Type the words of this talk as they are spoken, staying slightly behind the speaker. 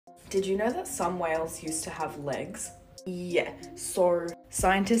Did you know that some whales used to have legs? Yeah, so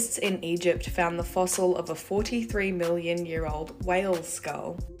scientists in Egypt found the fossil of a 43 million year old whale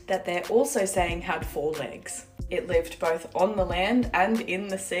skull that they're also saying had 4 legs. It lived both on the land and in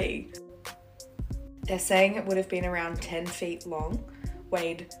the sea. They're saying it would have been around 10 feet long,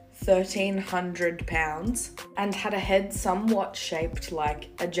 weighed 1,300 pounds, and had a head somewhat shaped like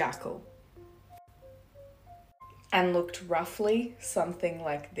a jackal, and looked roughly something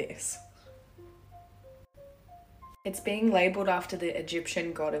like this. It's being labelled after the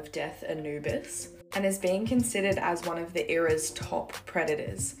Egyptian god of death Anubis, and is being considered as one of the era's top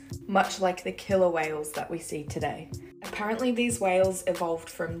predators, much like the killer whales that we see today. Apparently these whales evolved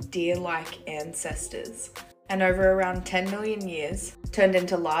from deer-like ancestors, and over around 10 million years turned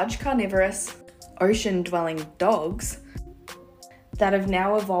into large carnivorous, ocean-dwelling dogs that have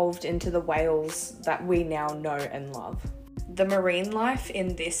now evolved into the whales that we now know and love. The marine life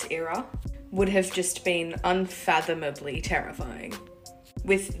in this era would have just been unfathomably terrifying,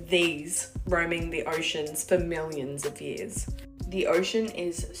 with these roaming the oceans for millions of years. The ocean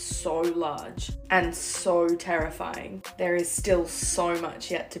is so large and so terrifying. There is still so much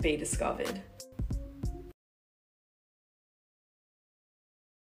yet to be discovered.